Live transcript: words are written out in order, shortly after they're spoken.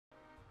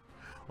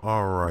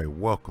Alright,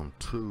 welcome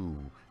to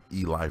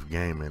eLife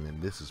Gaming,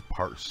 and this is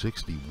part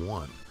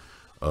 61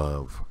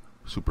 of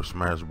Super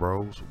Smash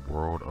Bros.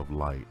 World of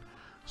Light.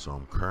 So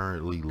I'm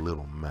currently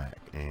Little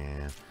Mac,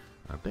 and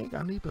I think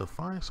I need to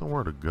find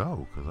somewhere to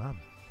go, because I've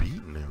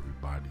beaten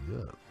everybody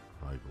up.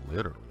 Like,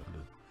 literally, I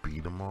just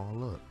beat them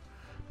all up.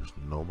 There's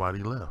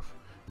nobody left.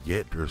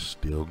 Yet, there's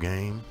still a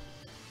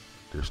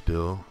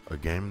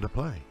game to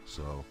play,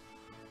 so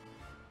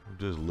I'm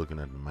just looking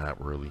at the map,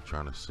 really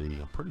trying to see.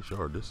 I'm pretty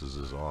sure this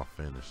is all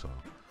finished, so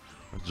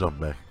let's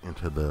jump back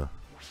into the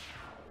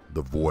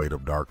void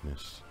of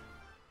darkness.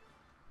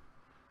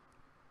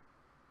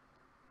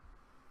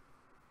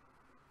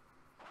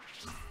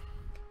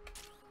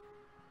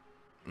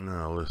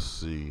 Now let's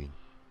see.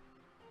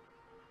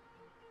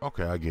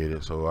 Okay, I get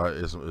it. So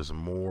it's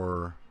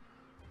more.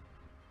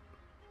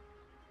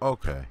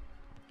 Okay,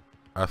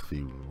 I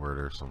see where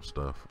there's some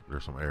stuff.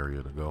 There's some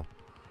area to go.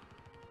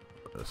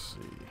 Let's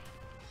see.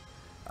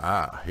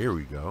 Ah, here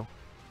we go.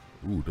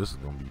 Ooh, this is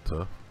gonna be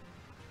tough.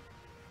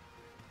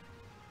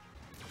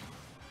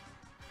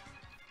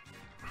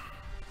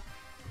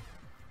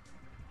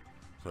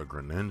 So a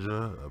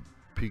Greninja, a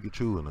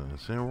Pikachu, and a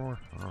Incineroar.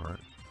 All right.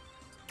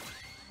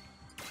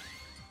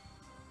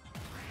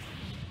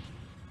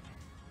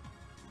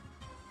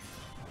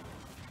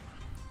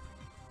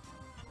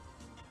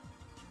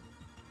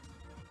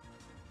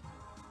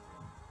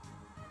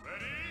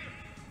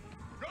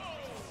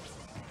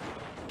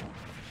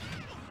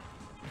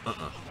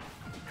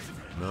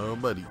 No,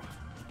 buddy.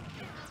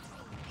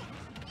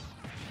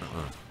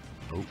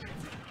 Nope.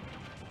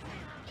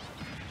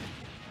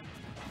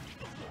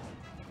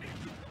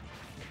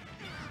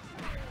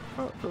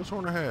 Oh, this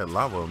one had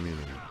lava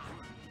immunity.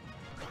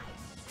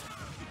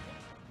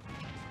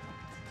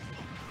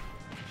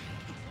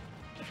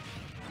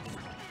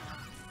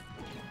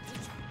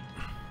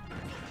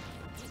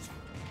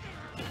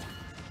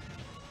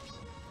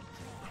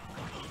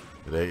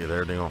 Is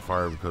everything on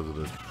fire because of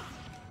the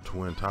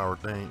Twin Tower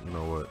thing? You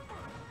know what?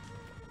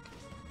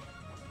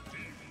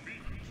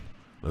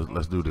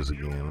 Let's do this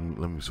again.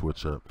 Let me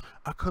switch up.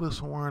 I could have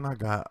sworn I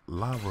got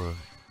lava.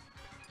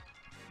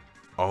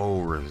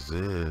 Oh,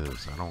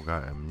 resist. I don't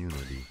got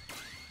immunity.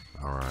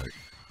 All right.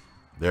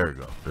 There we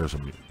go. There's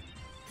immunity.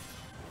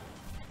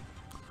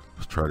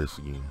 Let's try this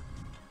again.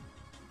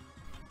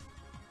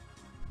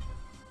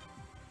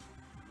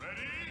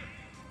 Ready?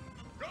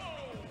 Go!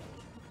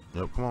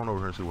 Yep, come on over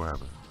here and see what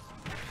happens.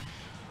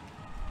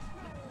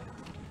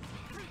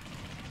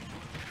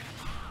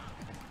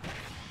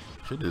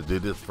 She just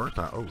did this first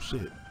time. Oh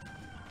shit.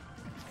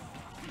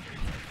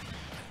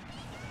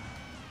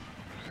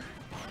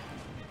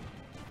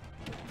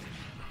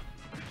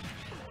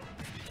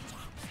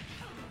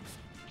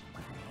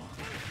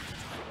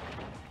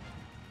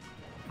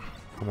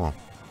 Come on.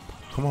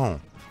 Come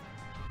on.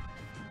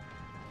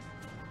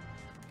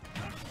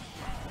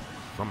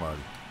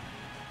 Somebody.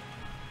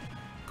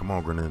 Come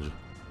on, Greninja.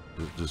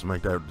 Just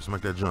make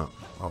that jump.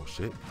 Oh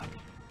shit.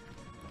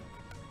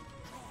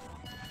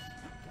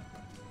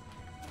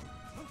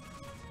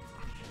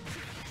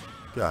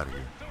 Get out of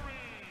here.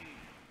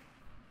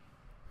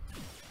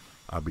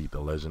 I beat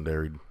the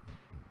legendary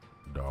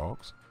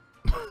dogs.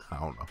 I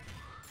don't know.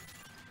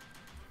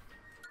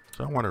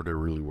 So I wonder if there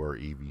really were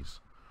Eevees.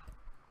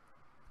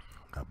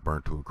 Got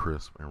burnt to a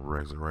crisp and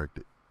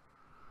resurrected.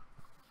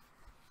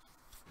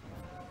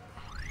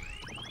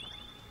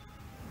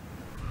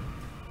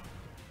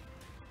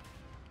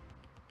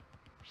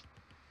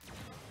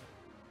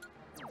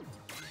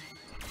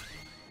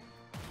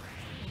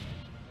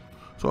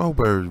 So I hope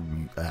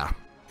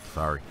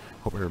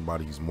hope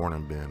everybody's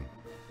morning been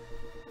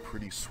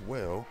pretty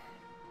swell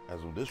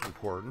as of this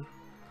recording.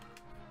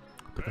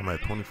 I think I'm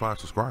at 25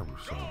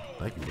 subscribers, so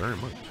thank you very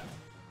much.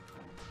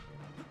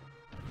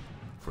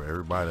 For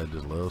everybody that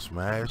just loves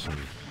Smash, and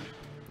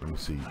let me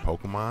see,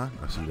 Pokemon.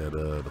 I see that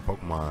the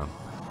Pokemon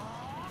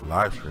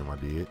live stream I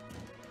did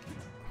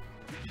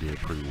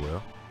pretty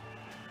well.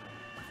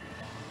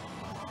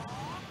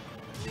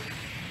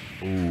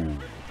 Ooh.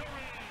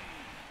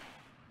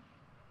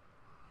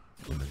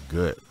 In the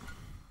gut.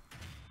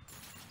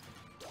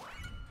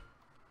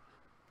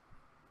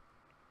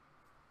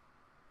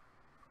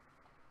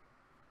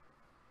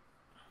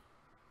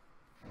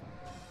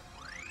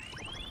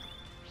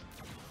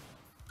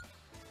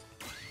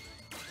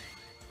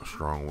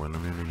 Strong wind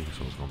immunity,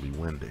 so it's gonna be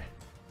windy.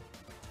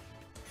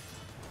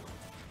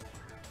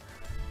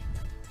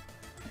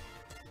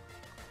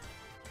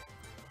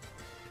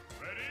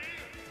 Ready?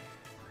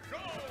 Go!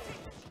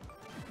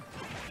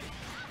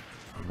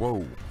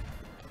 Whoa.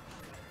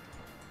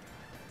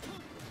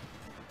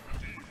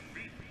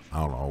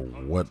 I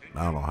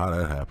don't know how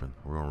that happened.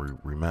 We're gonna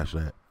rematch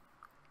that.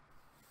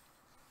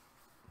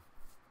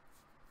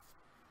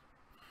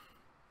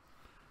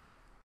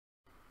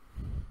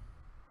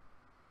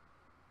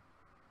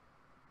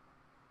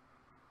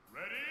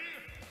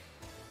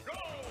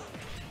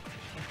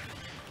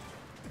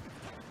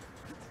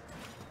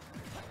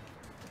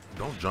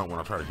 Don't jump when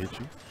I try to hit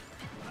you.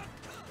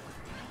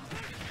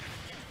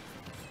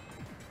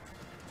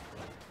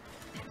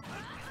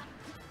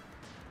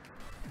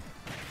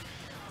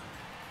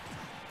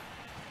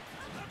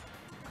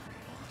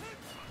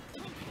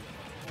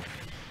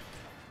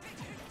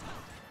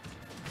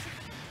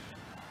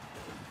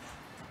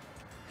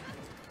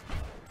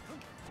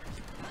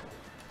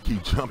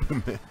 keep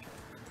jumping, man.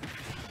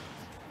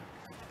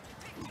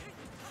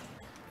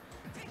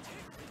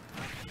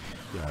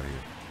 Get out of here.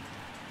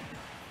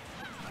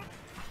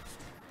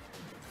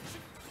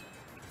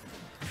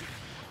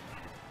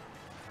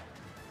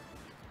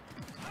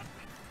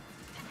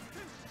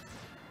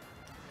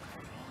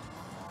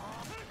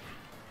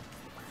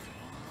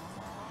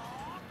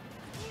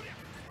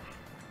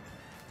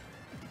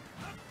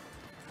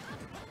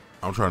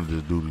 I'm trying to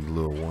just do these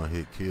little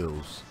one-hit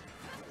kills.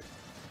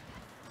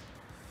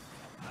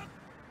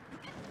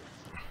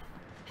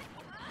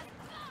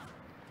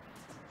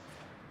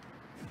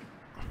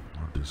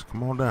 Just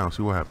come on down,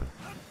 see what happens.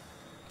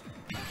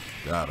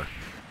 Got her.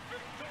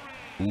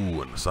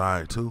 Ooh, and the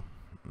side too.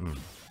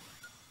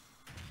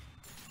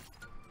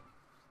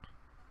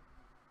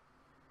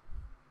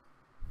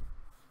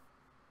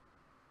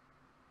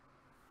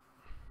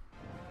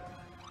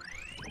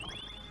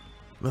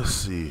 Let's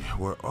see.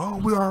 Where? Oh,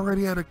 we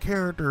already had a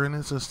character, and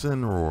it's a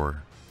Cinroar.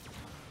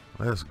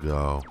 Let's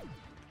go.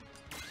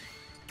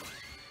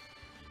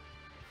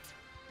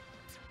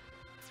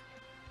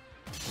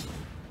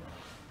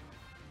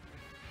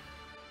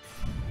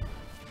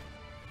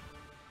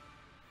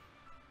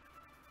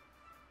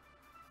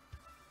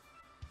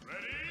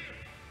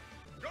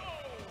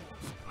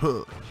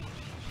 Huh.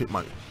 Take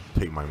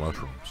my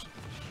mushrooms.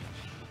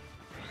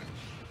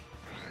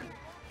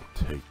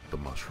 Take the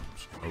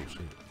mushrooms. Oh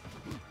shit.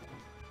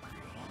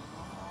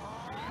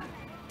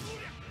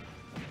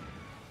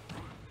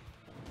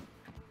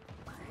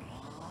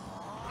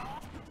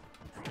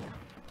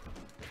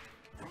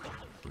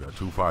 We got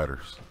 2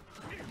 fighters.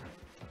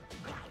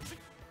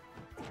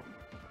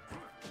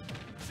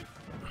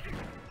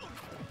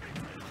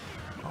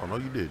 Oh no,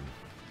 you didn't.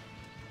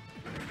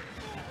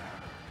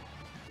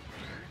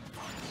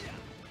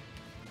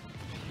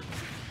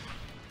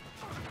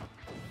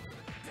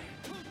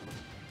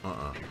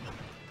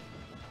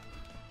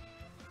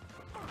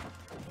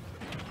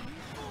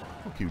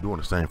 I'll keep doing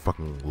the same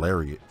fucking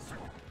lariat.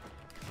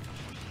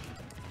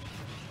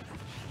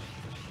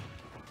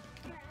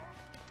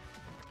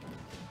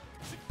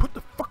 Put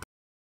the fuck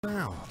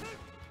down.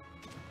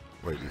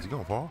 Wait, is he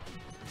gonna fall?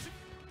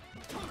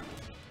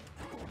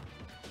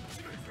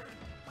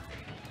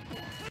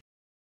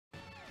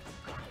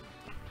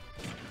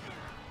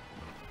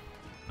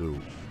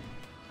 Dude,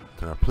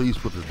 can I please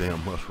put this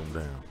damn mushroom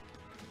down?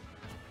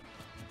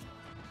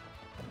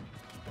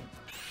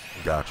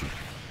 Got you.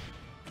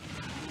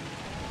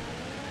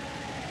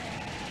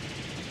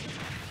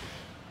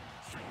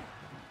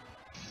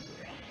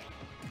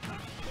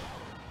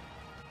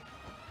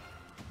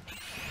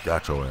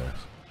 Got your ass.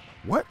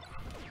 What?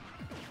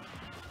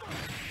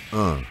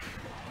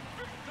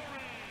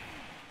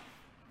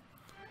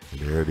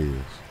 There it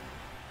is.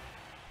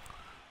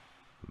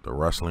 The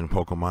wrestling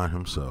Pokemon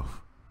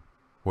himself.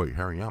 Wait,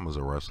 Hariyama's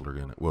a wrestler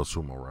in it. Well,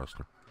 sumo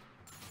wrestler.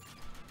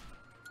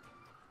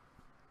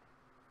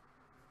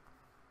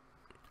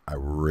 I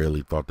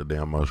really thought the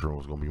damn mushroom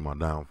was gonna be my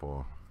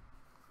downfall.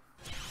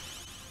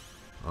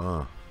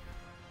 So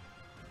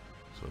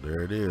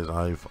there it is.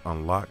 I've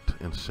unlocked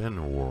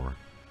Incineroar.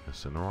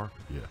 Incineroar?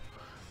 Yeah.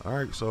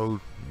 Alright, so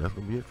that's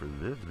gonna be it for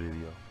this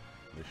video.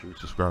 Make sure you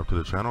subscribe to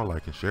the channel,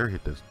 like and share,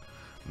 hit this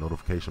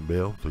notification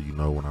bell so you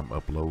know when I'm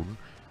uploading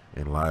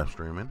and live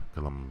streaming,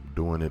 because I'm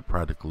doing it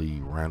practically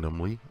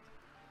randomly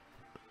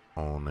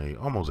on a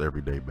almost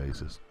everyday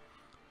basis.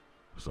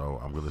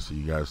 So I'm gonna see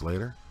you guys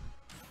later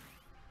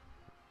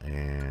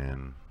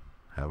and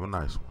have a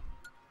nice one.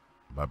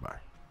 Bye bye.